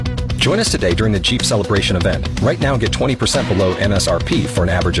Join us today during the Jeep Celebration event. Right now, get 20% below MSRP for an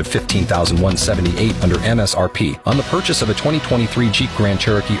average of $15,178 under MSRP on the purchase of a 2023 Jeep Grand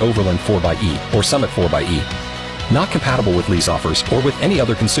Cherokee Overland 4xE or Summit 4xE. Not compatible with lease offers or with any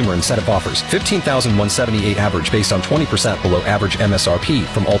other consumer incentive offers. $15,178 average based on 20% below average MSRP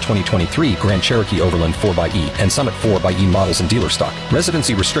from all 2023 Grand Cherokee Overland 4xE and Summit 4xE models in dealer stock.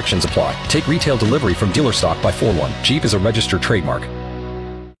 Residency restrictions apply. Take retail delivery from dealer stock by 4/1. Jeep is a registered trademark.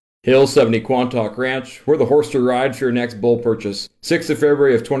 Hill 70 Quantok Ranch, where the horse to ride for your next bull purchase. 6th of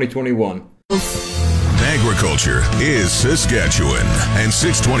February of 2021. Agriculture is Saskatchewan, and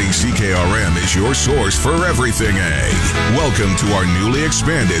 620 CKRM is your source for everything ag. Welcome to our newly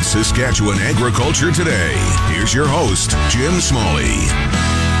expanded Saskatchewan Agriculture Today. Here's your host, Jim Smalley.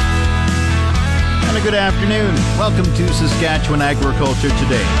 And a good afternoon. Welcome to Saskatchewan Agriculture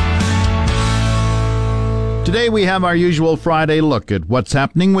Today. Today we have our usual Friday look at what's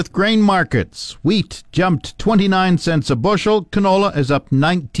happening with grain markets. Wheat jumped 29 cents a bushel. Canola is up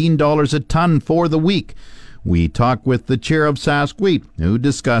 $19 a ton for the week. We talk with the chair of Sask Wheat, who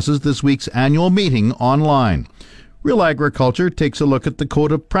discusses this week's annual meeting online. Real Agriculture takes a look at the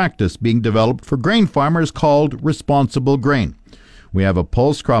code of practice being developed for grain farmers called Responsible Grain. We have a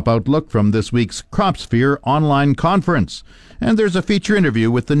pulse crop outlook from this week's CropSphere online conference. And there's a feature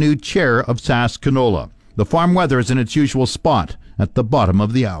interview with the new chair of Sask Canola. The farm weather is in its usual spot at the bottom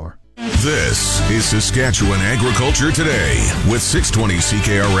of the hour. This is Saskatchewan Agriculture Today with 620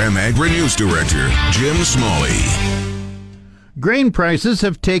 CKRM Agri-News Director Jim Smalley. Grain prices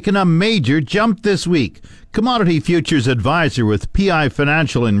have taken a major jump this week. Commodity Futures Advisor with PI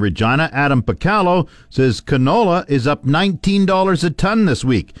Financial in Regina, Adam Picallo, says canola is up $19 a ton this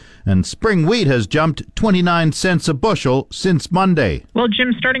week, and spring wheat has jumped 29 cents a bushel since Monday. Well,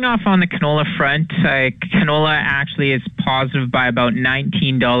 Jim, starting off on the canola front, canola actually is positive by about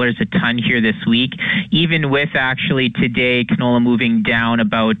 $19 a ton here this week, even with actually today canola moving down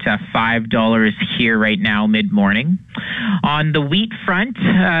about $5 here right now mid-morning. On the wheat front,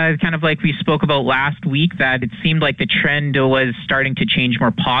 kind of like we spoke about last week, that it seemed like the trend was starting to change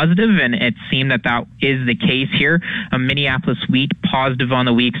more positive, and it seemed that that is the case here. Minneapolis wheat positive on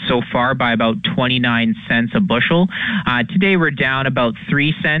the week so far by about 29 cents a bushel. Today we're down about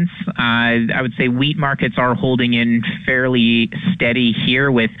 3 cents. I would say wheat markets are holding in fairly steady here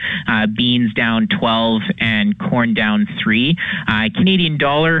with beans down 12 and corn down 3. Canadian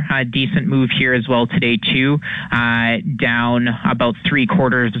dollar, a decent move here as well today too, down about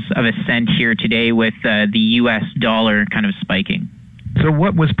 3/4 of a cent here today with the U.S. dollar kind of spiking. So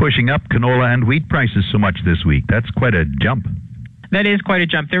what was pushing up canola and wheat prices so much this week? That's quite a jump. That is quite a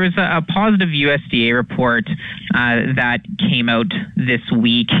jump. There was a positive USDA report that came out this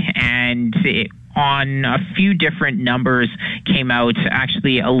week, and on a few different numbers came out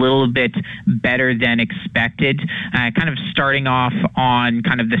actually a little bit better than expected. Kind of starting off on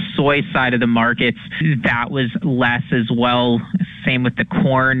kind of the soy side of the markets, that was less as well. Same with the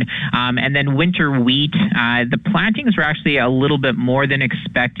corn. And then winter wheat, the plantings were actually a little bit more than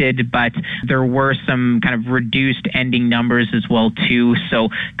expected, but there were some kind of reduced ending numbers as well too. So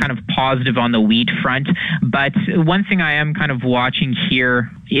kind of positive on the wheat front. But one thing I am kind of watching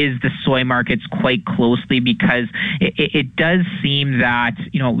here is the soy markets quite closely, because it does seem that,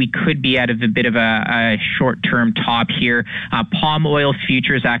 we could be out of a bit of a short-term top here. Palm oil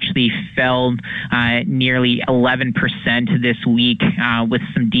futures actually fell nearly 11% this week with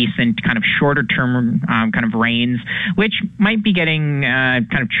some decent kind of shorter-term kind of rains, which might be getting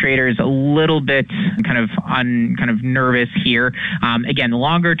kind of traders a little bit kind of nervous here. Again,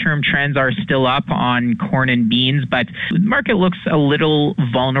 longer-term trends are still up on corn and beans, but the market looks a little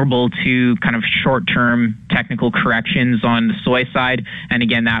vulnerable to kind of short-term technical corrections on the soy side. And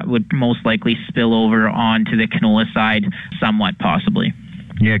again, that would most likely spill over onto the canola side somewhat possibly.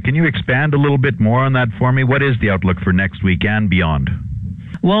 Yeah, can you expand a little bit more on that for me? What is the outlook for next week and beyond?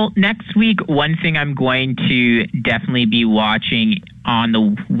 Well, next week, one thing I'm going to definitely be watching on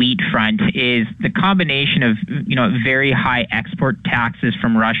the wheat front is the combination of, very high export taxes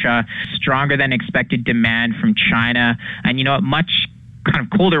from Russia, stronger than expected demand from China, and, much kind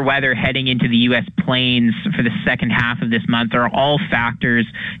of colder weather heading into the U.S. plains for the second half of this month are all factors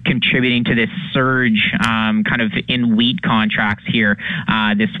contributing to this surge kind of in wheat contracts here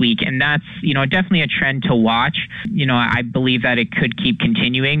this week. And that's, definitely a trend to watch. I believe that it could keep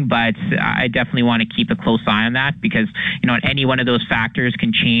continuing, but I definitely want to keep a close eye on that because, any one of those factors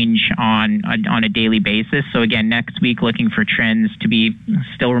can change on a daily basis. So again, next week, looking for trends to be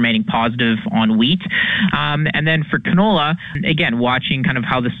still remaining positive on wheat. And then for canola, again, watching kind of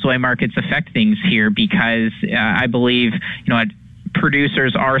how the soy markets affect things here, because I believe,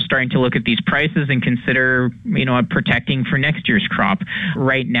 producers are starting to look at these prices and consider, protecting for next year's crop.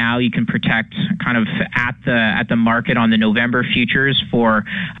 Right now, you can protect kind of at the market on the November futures for,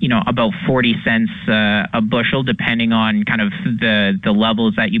 about 40 cents a bushel, depending on kind of the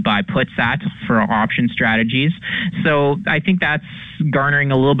levels that you buy puts at for option strategies. So I think that's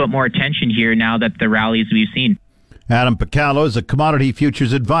garnering a little bit more attention here now that the rallies we've seen. Adam Picallo is a commodity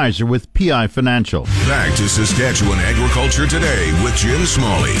futures advisor with PI Financial. Back to Saskatchewan Agriculture Today with Jim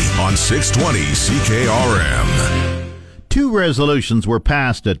Smalley on 620 CKRM. 2 resolutions were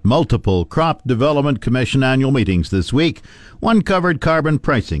passed at multiple Crop Development Commission annual meetings this week. One covered carbon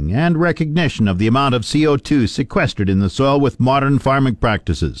pricing and recognition of the amount of CO2 sequestered in the soil with modern farming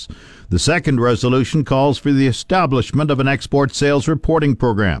practices. The second resolution calls for the establishment of an export sales reporting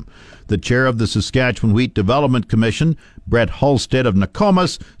program. The chair of the Saskatchewan Wheat Development Commission, Brett Halstead of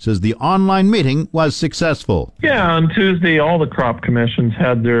Nokomis, says the online meeting was successful. Yeah, on Tuesday, all the crop commissions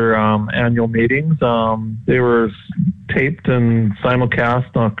had their annual meetings. They were taped and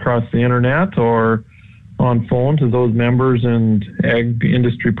simulcast across the internet or on phone to those members and ag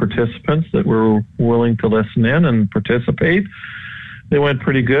industry participants that were willing to listen in and participate. They went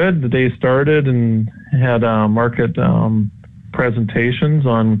pretty good. The day started and had market presentations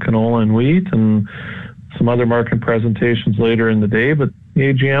on canola and wheat and some other market presentations later in the day. But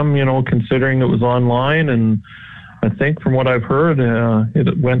the AGM, considering it was online, and I think from what I've heard,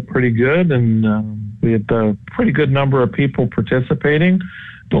 it went pretty good, and we had a pretty good number of people participating.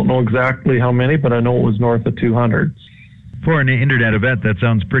 Don't know exactly how many, but I know it was north of 200. For an internet event, that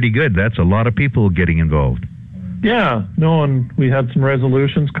sounds pretty good. That's a lot of people getting involved. Yeah, no, and we had some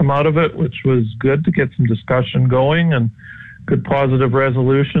resolutions come out of it, which was good to get some discussion going, and good positive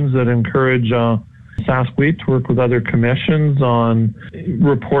resolutions that encourage Sask Wheat to work with other commissions on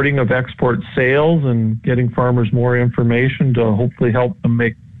reporting of export sales and getting farmers more information to hopefully help them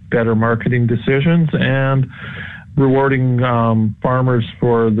make better marketing decisions, and rewarding farmers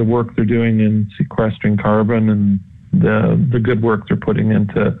for the work they're doing in sequestering carbon and the good work they're putting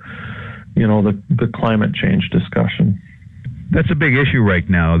into the climate change discussion. That's a big issue right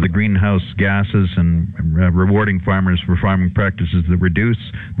now, the greenhouse gases and rewarding farmers for farming practices that reduce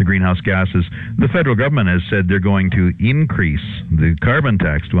the greenhouse gases. The federal government has said they're going to increase the carbon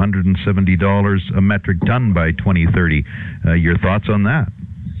tax to $170 a metric ton by 2030. Your thoughts on that?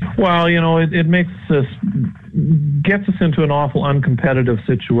 Well, it gets us into an awful uncompetitive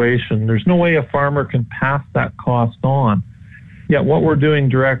situation. There's no way a farmer can pass that cost on. Yet what we're doing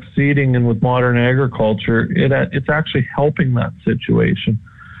direct seeding and with modern agriculture, it's actually helping that situation.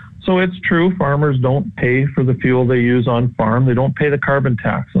 So it's true, farmers don't pay for the fuel they use on farm. They don't pay the carbon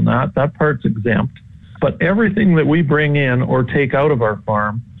tax on that. That part's exempt. But everything that we bring in or take out of our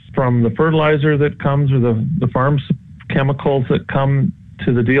farm, from the fertilizer that comes or the farm chemicals that come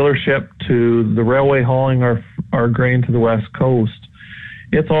to the dealership, to the railway hauling our grain to the West Coast,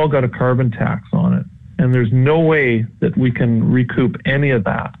 it's all got a carbon tax on it. And there's no way that we can recoup any of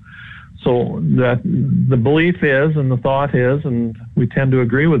that. So that the belief is, and the thought is, and we tend to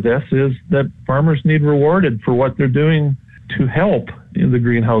agree with this, is that farmers need rewarded for what they're doing to help in the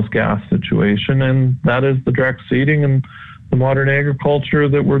greenhouse gas situation. And that is the direct seeding and the modern agriculture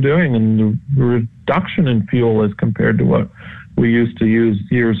that we're doing, and the reduction in fuel as compared to what we used to use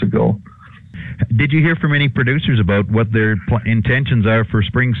years ago. Did you hear from any producers about what their intentions are for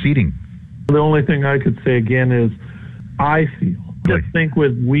spring seeding? The only thing I could say again is I just think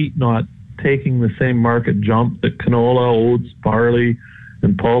with wheat not taking the same market jump that canola, oats, barley,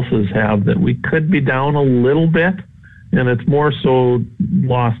 and pulses have, that we could be down a little bit, and it's more so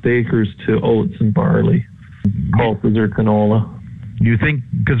lost acres to oats and barley, pulses or canola. You think,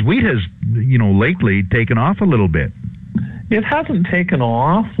 because wheat has, lately taken off a little bit. It hasn't taken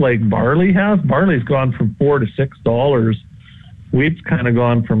off like barley has. Barley's gone from $4 to $6. Wheat's kind of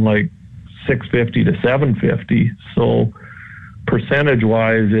gone from like $6.50 to $7.50. So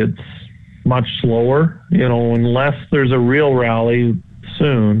percentage-wise, it's much slower, unless there's a real rally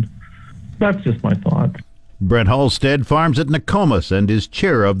soon. That's just my thought. Brett Halstead farms at Nokomis and is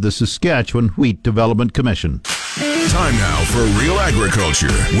chair of the Saskatchewan Wheat Development Commission. Time now for Real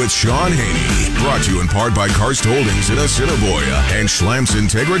Agriculture with Sean Haney. Brought to you in part by Karst Holdings in Assiniboia and Schlamps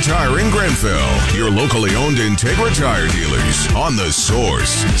Integra Tire in Grenfell. Your locally owned Integra Tire dealers on The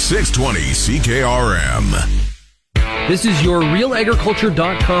Source, 620 CKRM. This is your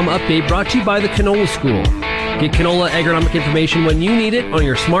RealAgriculture.com update brought to you by the Canola School. Get canola agronomic information when you need it on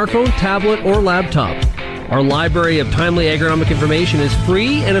your smartphone, tablet, or laptop. Our library of timely agronomic information is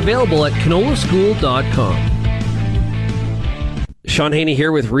free and available at canolaschool.com. Sean Haney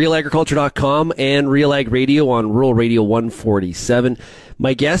here with RealAgriculture.com and Real Ag Radio on Rural Radio 147.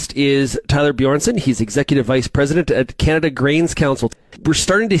 My guest is Tyler Bjornson. He's Executive Vice President at Canada Grains Council. We're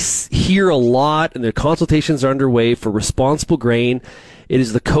starting to hear a lot, and the consultations are underway for responsible grain. It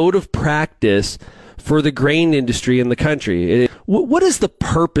is the code of practice for the grain industry in the country. What is the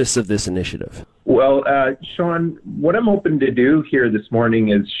purpose of this initiative? Well, Sean, what I'm hoping to do here this morning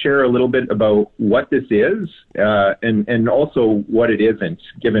is share a little bit about what this is and also what it isn't,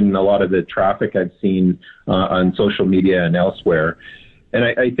 given a lot of the traffic I've seen on social media and elsewhere. And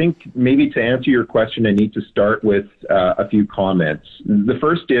I think maybe to answer your question, I need to start with a few comments. The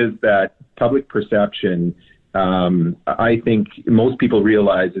first is that public perception, I think most people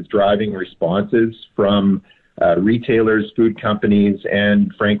realize, is driving responses from retailers, food companies,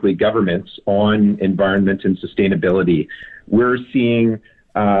 and frankly, governments on environment and sustainability. We're seeing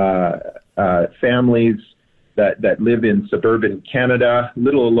families that live in suburban Canada,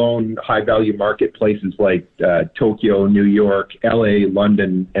 little alone high-value marketplaces like Tokyo, New York, LA,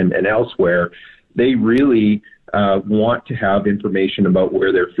 London, and elsewhere. They really want to have information about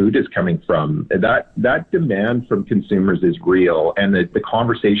where their food is coming from. That demand from consumers is real, and the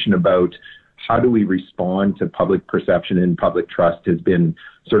conversation about how do we respond to public perception and public trust has been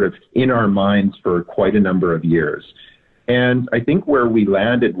sort of in our minds for quite a number of years. And I think where we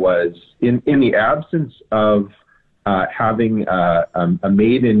landed was in the absence of having a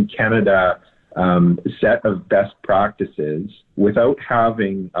made in Canada set of best practices without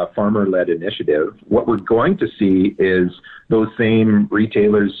having a farmer-led initiative, what we're going to see is those same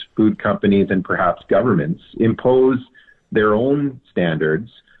retailers, food companies, and perhaps governments impose their own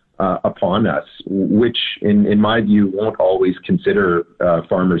standards upon us, which in my view won't always consider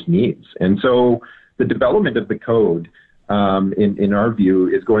farmers' needs. And so the development of the code, in our view,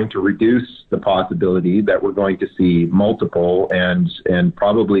 is going to reduce the possibility that we're going to see multiple and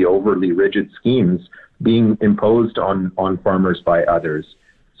probably overly rigid schemes being imposed on farmers by others.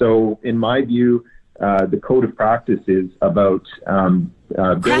 So in my view, the code of practice is about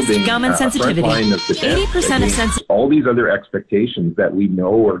building a front line of defense against all these other expectations that we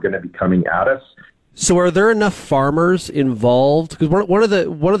know are going to be coming at us. So are there enough farmers involved? Because one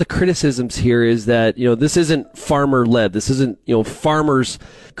of the criticisms here is that, this isn't farmer led. This isn't, farmers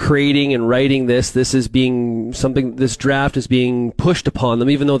creating and writing this. This draft is being pushed upon them,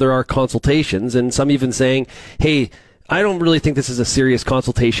 even though there are consultations, and some even saying, hey, I don't really think this is a serious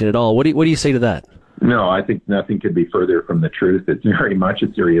consultation at all. What do you say to that? No, I think nothing could be further from the truth. It's very much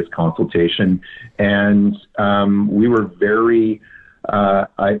a serious consultation. And we were very,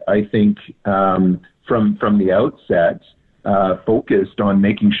 I think, from the outset, focused on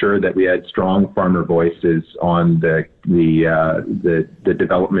making sure that we had strong farmer voices on the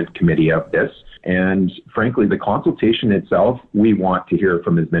development committee of this. And frankly, the consultation itself, we want to hear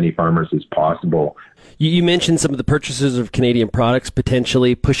from as many farmers as possible. You mentioned some of the purchasers of Canadian products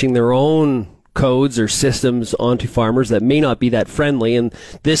potentially pushing their own codes or systems onto farmers that may not be that friendly, and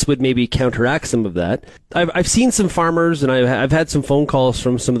this would maybe counteract some of that. I've seen some farmers, and I've had some phone calls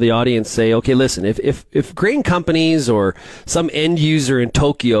from some of the audience say, okay, listen, if grain companies or some end user in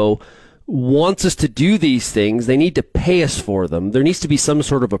Tokyo wants us to do these things, they need to pay us for them. There needs to be some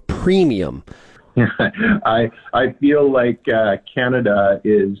sort of a premium. I feel like Canada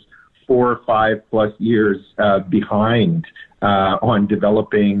is 4 or 5 plus years behind on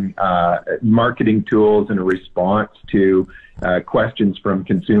developing marketing tools in a response to questions from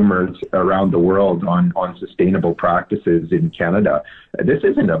consumers around the world on sustainable practices in Canada. This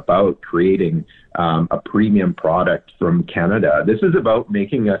isn't about creating a premium product from Canada. This is about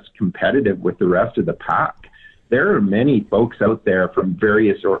making us competitive with the rest of the pack. There are many folks out there from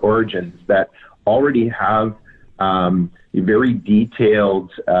various origins that already have very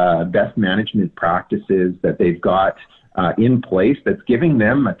detailed best management practices that they've got in place that's giving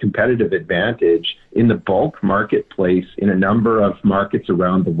them a competitive advantage in the bulk marketplace in a number of markets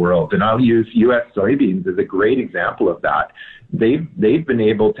around the world. And I'll use U.S. soybeans as a great example of that. They've been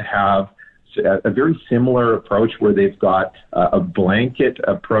able to have a very similar approach where they've got a blanket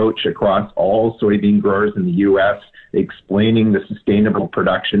approach across all soybean growers in the U.S., explaining the sustainable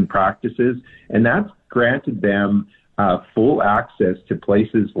production practices, and that's granted them full access to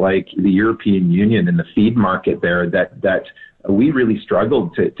places like the European Union and the feed market there that we really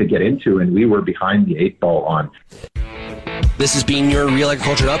struggled to get into, and we were behind the 8 ball on. This has been your Real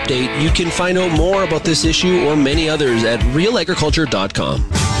Agriculture Update. You can find out more about this issue or many others at realagriculture.com.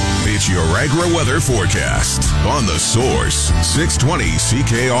 It's your agri-weather forecast on The Source, 620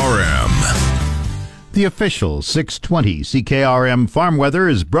 CKRM. The official 620 CKRM Farm Weather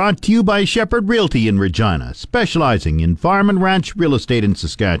is brought to you by Shepherd Realty in Regina, specializing in farm and ranch real estate in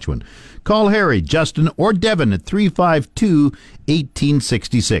Saskatchewan. Call Harry, Justin, or Devin at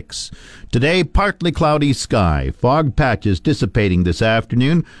 352-1866. Today, partly cloudy sky. Fog patches dissipating this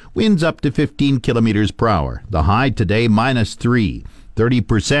afternoon. Winds up to 15 kilometers per hour. The high today, -3.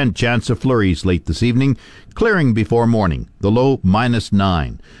 30% chance of flurries late this evening, clearing before morning. The low,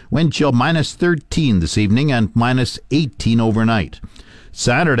 -9. Wind chill -13 this evening and -18 overnight.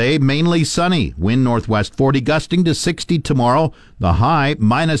 Saturday, mainly sunny. Wind northwest 40, gusting to 60 tomorrow. The high,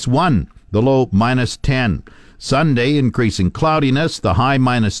 -1. The low, -10. Sunday, increasing cloudiness. The high,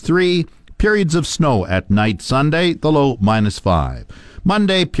 -3. Periods of snow at night Sunday. The low, -5.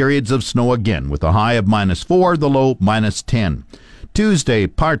 Monday, periods of snow again with a high of -4. The low, -10. Tuesday,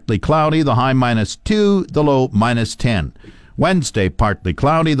 partly cloudy, the high -2, the low -10. Wednesday, partly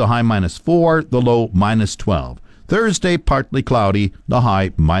cloudy, the high -4, the low -12. Thursday, partly cloudy, the high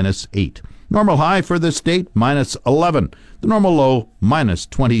 -8. Normal high for this date, -11. The normal low,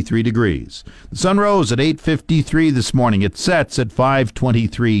 -23 degrees. The sun rose at 8:53 this morning. It sets at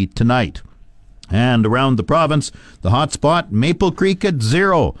 5:23 tonight. And around the province, the hot spot, Maple Creek at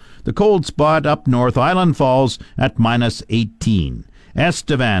 0. The cold spot up north, Island Falls at -18.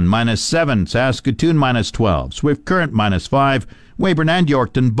 Estevan -7. Saskatoon -12. Swift Current -5. Weyburn and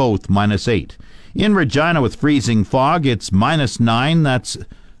Yorkton both -8. In Regina with freezing fog, it's -9. That's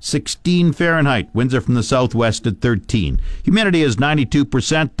 16 Fahrenheit. Winds are from the southwest at 13. Humidity is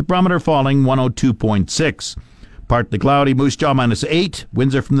 92%. The barometer falling 102.6. Partly cloudy, Moose Jaw -8.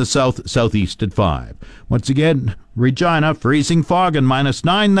 Winds are from the southeast at 5. Once again, Regina, freezing fog and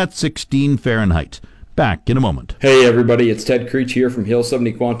 -9. That's 16 Fahrenheit. Back in a moment. Hey everybody, it's Ted Creech here from Hill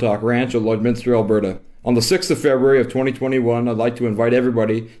 70 Quantok Ranch at Lloydminster, Alberta. On the 6th of February of 2021, I'd like to invite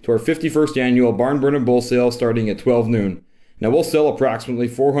everybody to our 51st annual Barn Burning Bull Sale starting at 12 noon. Now we'll sell approximately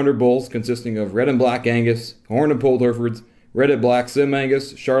 400 bulls consisting of red and black Angus, horn and polled Herefords, red and black Sim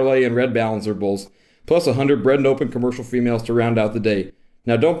Angus, Charolais and red Balancer bulls, plus 100 bred and open commercial females to round out the day.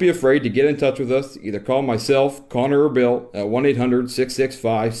 Now don't be afraid to get in touch with us. Either call myself, Connor, or Bill at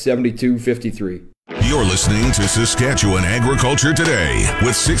 1-800-665-7253. You're listening to Saskatchewan Agriculture Today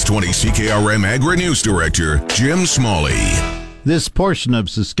with 620 CKRM Agri-News Director Jim Smalley. This portion of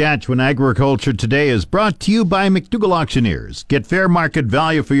Saskatchewan Agriculture Today is brought to you by McDougall Auctioneers. Get fair market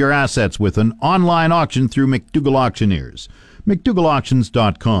value for your assets with an online auction through McDougall Auctioneers.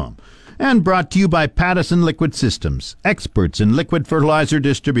 McDougallAuctions.com. And brought to you by Pattison Liquid Systems, experts in liquid fertilizer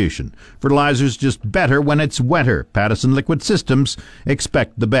distribution. Fertilizer's just better when it's wetter. Pattison Liquid Systems,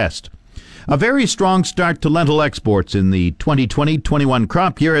 expect the best. A very strong start to lentil exports in the 2020-21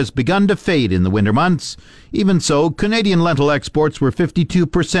 crop year has begun to fade in the winter months. Even so, Canadian lentil exports were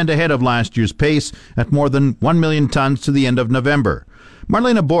 52% ahead of last year's pace at more than 1 million tons to the end of November.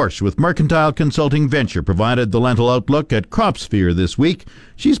 Marlena Borsch with Mercantile Consulting Venture provided the lentil outlook at CropSphere this week.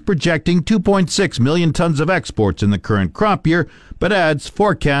 She's projecting 2.6 million tons of exports in the current crop year, but adds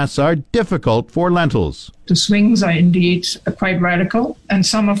forecasts are difficult for lentils. The swings are indeed quite radical, and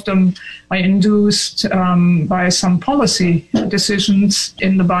some of them are induced by some policy decisions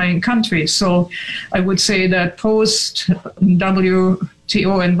in the buying countries. So I would say that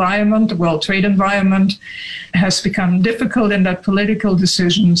post-WTO environment, the world trade environment, has become difficult, and that political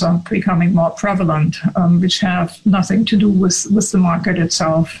decisions are becoming more prevalent, which have nothing to do with the market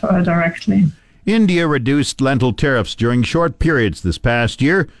itself directly. India reduced lentil tariffs during short periods this past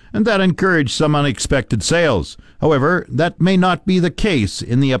year, and that encouraged some unexpected sales. However, that may not be the case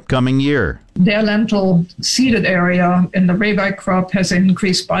in the upcoming year. Their lentil seeded area in the Rayback crop has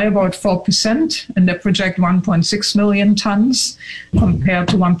increased by about 4%, and they project 1.6 million tons compared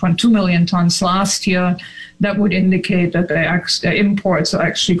to 1.2 million tons last year. That would indicate that their imports are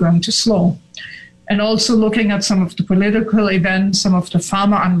actually going to slow. And also looking at some of the political events, some of the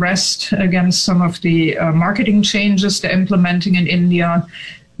farmer unrest against some of the marketing changes they're implementing in India,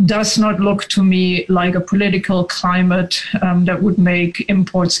 does not look to me like a political climate that would make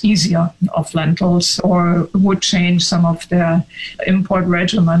imports easier of lentils or would change some of their import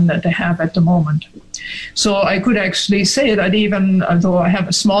regimen that they have at the moment. So I could actually say that even though I have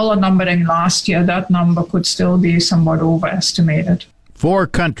a smaller number than last year, that number could still be somewhat overestimated. 4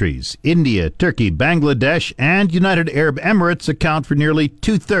 countries, India, Turkey, Bangladesh, and United Arab Emirates, account for nearly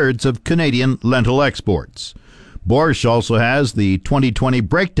 2/3 of Canadian lentil exports. Borsch also has the 2020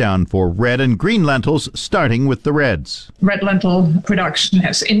 breakdown for red and green lentils, starting with the reds. Red lentil production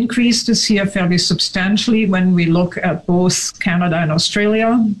has increased this year fairly substantially when we look at both Canada and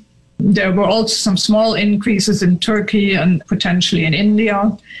Australia. There were also some small increases in Turkey and potentially in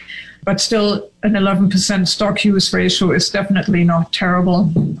India. But still, an 11% stock use ratio is definitely not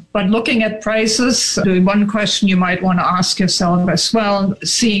terrible. But looking at prices, the one question you might want to ask yourself as well,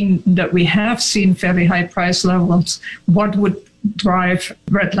 seeing that we have seen fairly high price levels, what would drive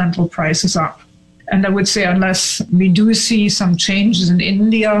red lentil prices up? And I would say unless we do see some changes in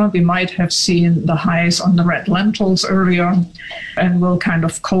India, we might have seen the highs on the red lentils earlier, and we'll kind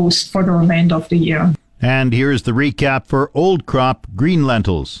of coast for the remainder of the year. And here's the recap for old crop green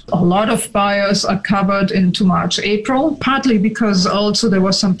lentils. A lot of buyers are covered into March, April, partly because also there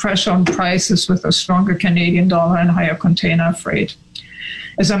was some pressure on prices with a stronger Canadian dollar and higher container freight.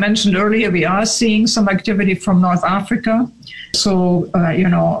 As I mentioned earlier, we are seeing some activity from North Africa. So,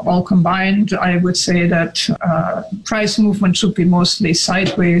 all combined, I would say that price movement should be mostly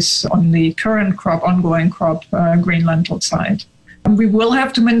sideways on the current crop, ongoing crop, green lentil side. We will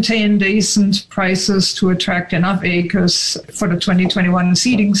have to maintain decent prices to attract enough acres for the 2021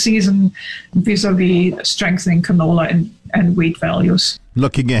 seeding season vis-a-vis strengthening canola and wheat values.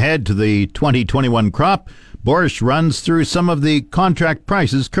 Looking ahead to the 2021 crop, Borscht runs through some of the contract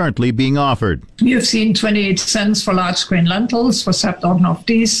prices currently being offered. You've seen 28 cents for large grain lentils for September of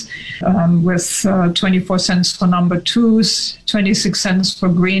these, with 24 cents for number twos, 26 cents for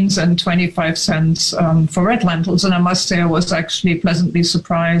greens, and 25 cents for red lentils. And I must say I was actually pleasantly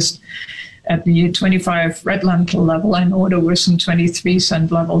surprised at the 25 red lentil level. I know there were some 23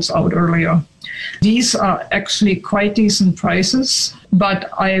 cent levels out earlier. These are actually quite decent prices, but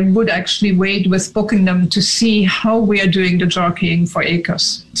I would actually wait with booking them to see how we are doing the jockeying for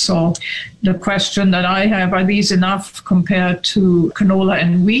acres. So the question that I have, are these enough compared to canola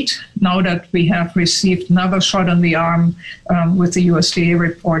and wheat now that we have received another shot on the arm with the USDA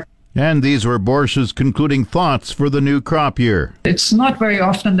report? And these were Borsch's concluding thoughts for the new crop year. It's not very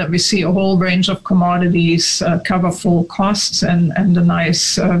often that we see a whole range of commodities cover full costs and a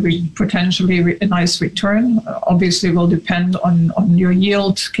nice, potentially a nice return. Obviously, will depend on your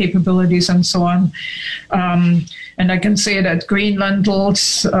yield capabilities and so on. And I can say that green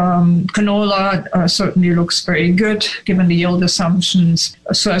lentils, canola certainly looks very good given the yield assumptions.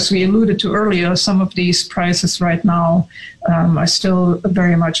 So as we alluded to earlier, some of these prices right now are still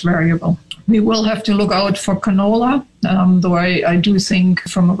very much variable. We will have to look out for canola, though I do think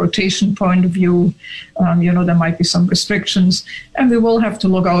from a rotation point of view, there might be some restrictions. And we will have to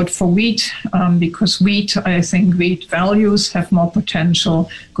look out for wheat because I think wheat values have more potential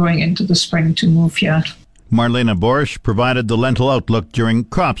going into the spring to move yet. Marlena Borscht provided the lentil outlook during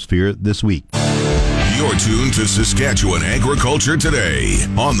CropSphere this week. You're tuned to Saskatchewan Agriculture Today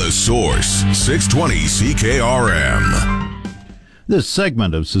on The Source, 620 CKRM. This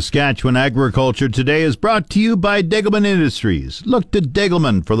segment of Saskatchewan Agriculture Today is brought to you by Degelman Industries. Look to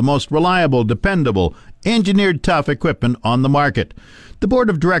Degelman for the most reliable, dependable, engineered tough equipment on the market. The Board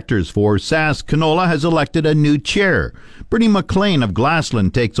of Directors for Sask Canola has elected a new chair. Bernie McLean of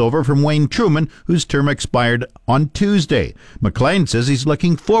Glassland takes over from Wayne Truman, whose term expired on Tuesday. McLean says he's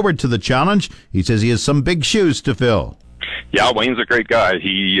looking forward to the challenge. He says he has some big shoes to fill. Yeah, Wayne's a great guy.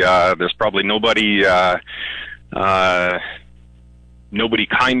 There's probably nobody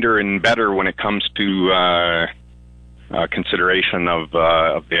kinder and better when it comes to consideration of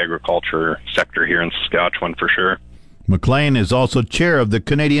the agriculture sector here in Saskatchewan, for sure. McLean is also chair of the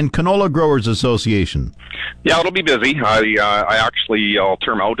Canadian Canola Growers Association. Yeah, it'll be busy. I'll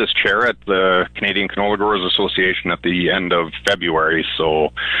term out as chair at the Canadian Canola Growers Association at the end of February, so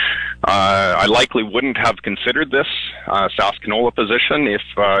I likely wouldn't have considered this Sask Canola position if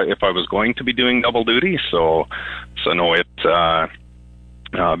I was going to be doing double duty. So no,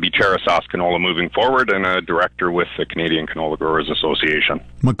 be chair of Sask Canola moving forward and a director with the Canadian Canola Growers Association.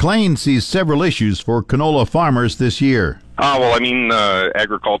 McLean sees several issues for canola farmers this year.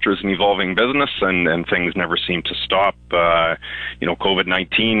 Agriculture is an evolving business and things never seem to stop.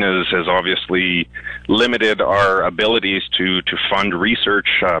 COVID-19 has obviously limited our abilities to fund research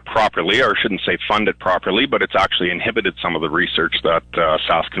properly, or I shouldn't say fund it properly, but it's actually inhibited some of the research that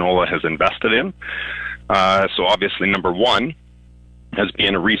Sask Canola has invested in. So obviously, number one, as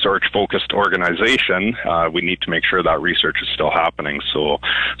being a research-focused organization, we need to make sure that research is still happening. So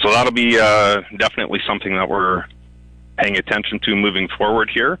that'll be definitely something that we're paying attention to moving forward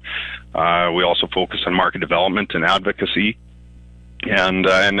here. We also focus on market development and advocacy, and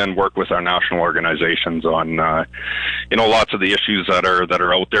then work with our national organizations on lots of the issues that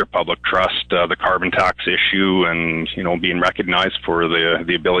are out there: public trust, the carbon tax issue, and being recognized for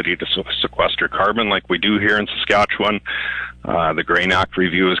the ability to sequester carbon like we do here in Saskatchewan. The Grain Act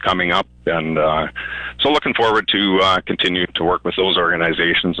review is coming up, and so looking forward to continue to work with those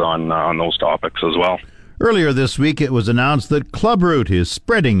organizations on those topics as well. Earlier this week, it was announced that clubroot is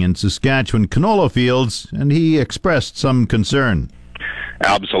spreading in Saskatchewan canola fields, and he expressed some concern.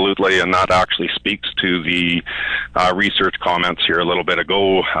 Absolutely, and that actually speaks to the research comments here a little bit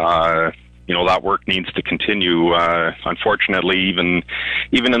ago. That work needs to continue. Unfortunately, even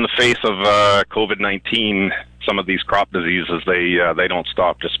in the face of COVID-19, some of these crop diseases they don't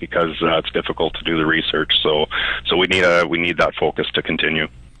stop just because it's difficult to do the research. So we need that focus to continue.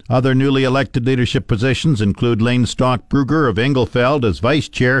 Other newly elected leadership positions include Lane Stockbrugger of Engelfeld as Vice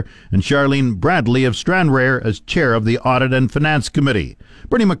Chair and Charlene Bradley of Stranraer as Chair of the Audit and Finance Committee.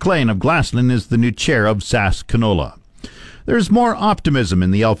 Bernie McLean of Glassland is the new Chair of Sask Canola. There's more optimism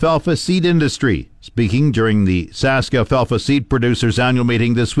in the alfalfa seed industry. Speaking during the Sask Alfalfa Seed Producers Annual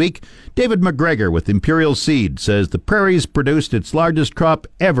Meeting this week, David McGregor with Imperial Seed says the prairies produced its largest crop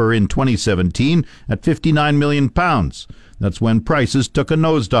ever in 2017 at 59 million pounds. That's when prices took a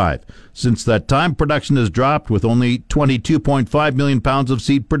nosedive. Since that time, production has dropped with only 22.5 million pounds of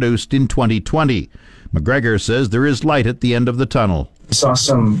seed produced in 2020. McGregor says there is light at the end of the tunnel. We saw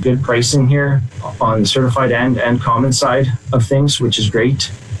some good pricing here on the certified and common side of things, which is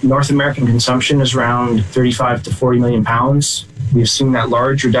great. North American consumption is around 35 to 40 million pounds. We've seen that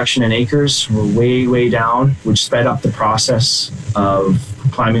large reduction in acres. We're way down, which sped up the process of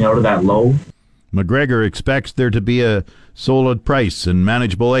climbing out of that low. McGregor expects there to be a solid price and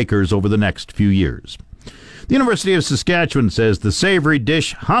manageable acres over the next few years. The University of Saskatchewan says the savory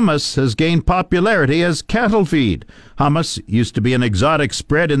dish hummus has gained popularity as cattle feed. Hummus used to be an exotic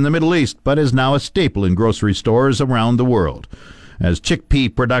spread in the Middle East, but is now a staple in grocery stores around the world. As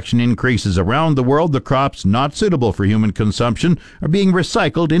chickpea production increases around the world, the crops not suitable for human consumption are being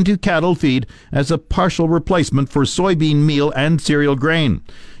recycled into cattle feed as a partial replacement for soybean meal and cereal grain.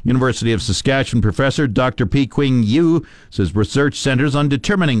 University of Saskatchewan professor Dr. P. Quing Yu says research centers on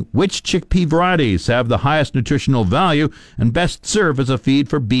determining which chickpea varieties have the highest nutritional value and best serve as a feed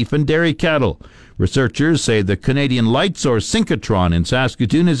for beef and dairy cattle. Researchers say the Canadian light source synchrotron in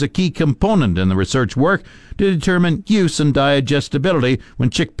Saskatoon is a key component in the research work to determine use and digestibility when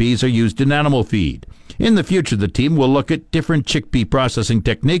chickpeas are used in animal feed. In the future, the team will look at different chickpea processing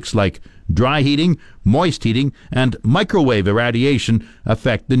techniques like dry heating, moist heating, and microwave irradiation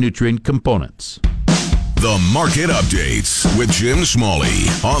affect the nutrient components. The Market Updates with Jim Smalley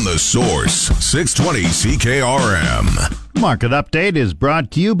on The Source, 620 CKRM. Market Update is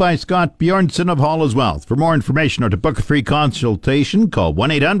brought to you by Scott Bjornson of Hall's Wealth. For more information or to book a free consultation, call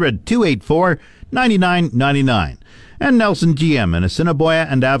 1-800-284-9999. And Nelson GM in Assiniboia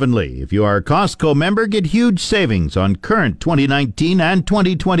and Avonlea. If you are a Costco member, get huge savings on current 2019 and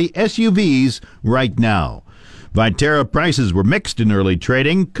 2020 SUVs right now. Viterra prices were mixed in early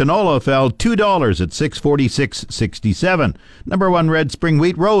trading. Canola fell $2 at $646.67. Number 1 red spring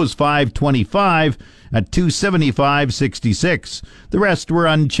wheat rose $5.25 at $275.66. The rest were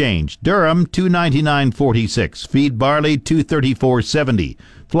unchanged. Durham $299.46. Feed barley $234.70.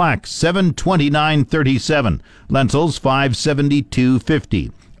 Flax $729.37. Lentils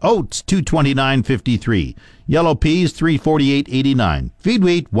 $572.50. Oats $229.53. Yellow peas $348.89. Feed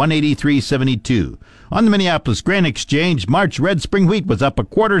wheat $183.72. On the Minneapolis Grain Exchange, March red spring wheat was up a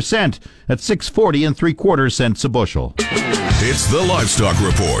quarter cent at $6.40 3/4 cents a bushel. It's the Livestock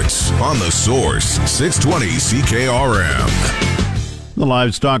Reports on The Source, 620 CKRM. The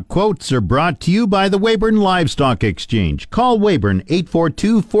livestock quotes are brought to you by the Weyburn Livestock Exchange. Call Weyburn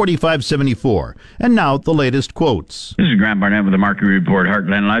 842-4574. And now the latest quotes. This is Grant Barnett with the Market Report.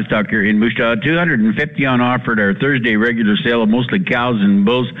 Heartland Livestock here in Moose Jaw. $250 on offer at our Thursday regular sale of mostly cows and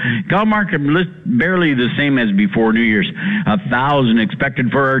bulls. Cow market list barely the same as before New Year's. 1,000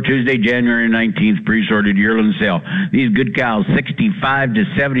 expected for our Tuesday, January 19th pre-sorted yearling sale. These good cows, 65 to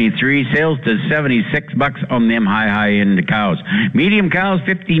 73, sales to $76 on them high end cows. Medium cows,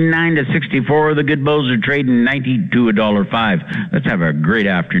 59 to 64. The good bulls are trading 90 to $1.05. Let's have a great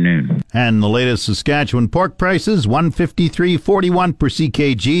afternoon. And the latest Saskatchewan pork prices, $153.41 per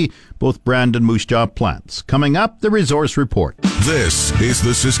CKG, both brand and Moose Jaw plants. Coming up, the Resource Report. This is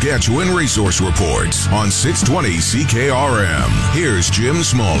the Saskatchewan Resource Report on 620 CKRM. Here's Jim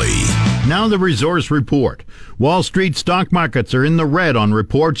Smalley. Now the Resource Report. Wall Street stock markets are in the red on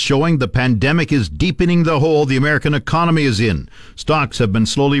reports showing the pandemic is deepening the hole the American economy is in. Stocks have been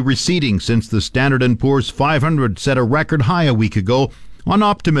slowly receding since the Standard & Poor's 500 set a record high a week ago on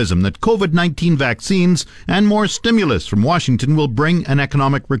optimism that COVID-19 vaccines and more stimulus from Washington will bring an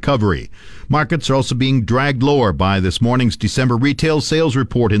economic recovery. Markets are also being dragged lower by this morning's December retail sales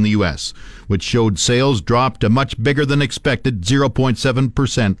report in the U.S., which showed sales dropped a much bigger than expected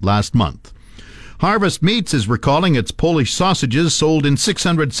 0.7% last month. Harvest Meats is recalling its Polish sausages sold in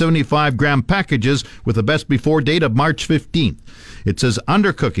 675-gram packages with a best before date of March 15th. It says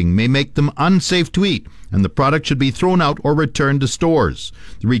undercooking may make them unsafe to eat, and the product should be thrown out or returned to stores.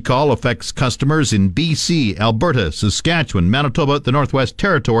 The recall affects customers in BC, Alberta, Saskatchewan, Manitoba, the Northwest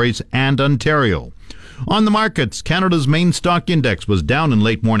Territories, and Ontario. On the markets, Canada's main stock index was down in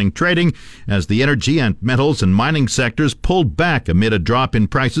late morning trading as the energy and metals and mining sectors pulled back amid a drop in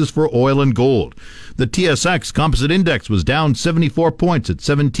prices for oil and gold. The TSX Composite Index was down 74 points at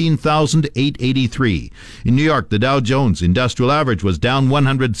 17,883. In New York, the Dow Jones Industrial Average was down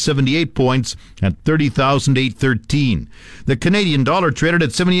 178 points at 30,813. The Canadian dollar traded at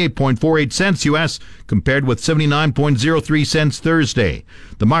 78.48 cents U.S. compared with 79.03 cents Thursday.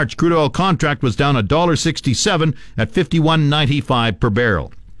 The March crude oil contract was down $1.67 at $51.95 per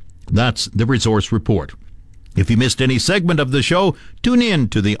barrel. That's the Resource Report. If you missed any segment of the show, tune in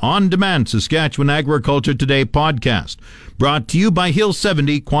to the on-demand Saskatchewan Agriculture Today podcast, brought to you by Hill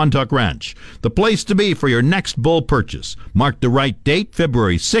 70 Quantok Ranch, the place to be for your next bull purchase. Mark the right date,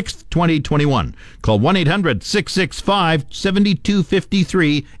 February 6th, 2021. Call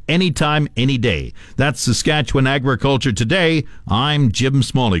 1-800-665-7253 anytime, any day. That's Saskatchewan Agriculture Today. I'm Jim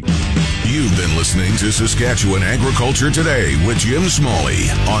Smalley. You've been listening to Saskatchewan Agriculture Today with Jim Smalley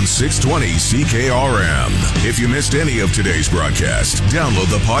on 620 CKRM. If you missed any of today's broadcast, download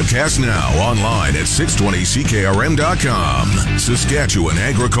the podcast now online at 620ckrm.com. Saskatchewan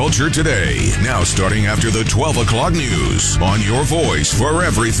Agriculture Today, now starting after the 12 o'clock news on your voice for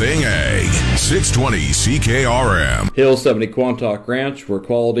everything ag. 620 CKRM. Hill 70 Quantok Ranch, where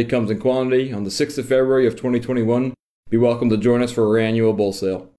quality comes in quantity, on the 6th of February of 2021. Be welcome to join us for our annual bull sale.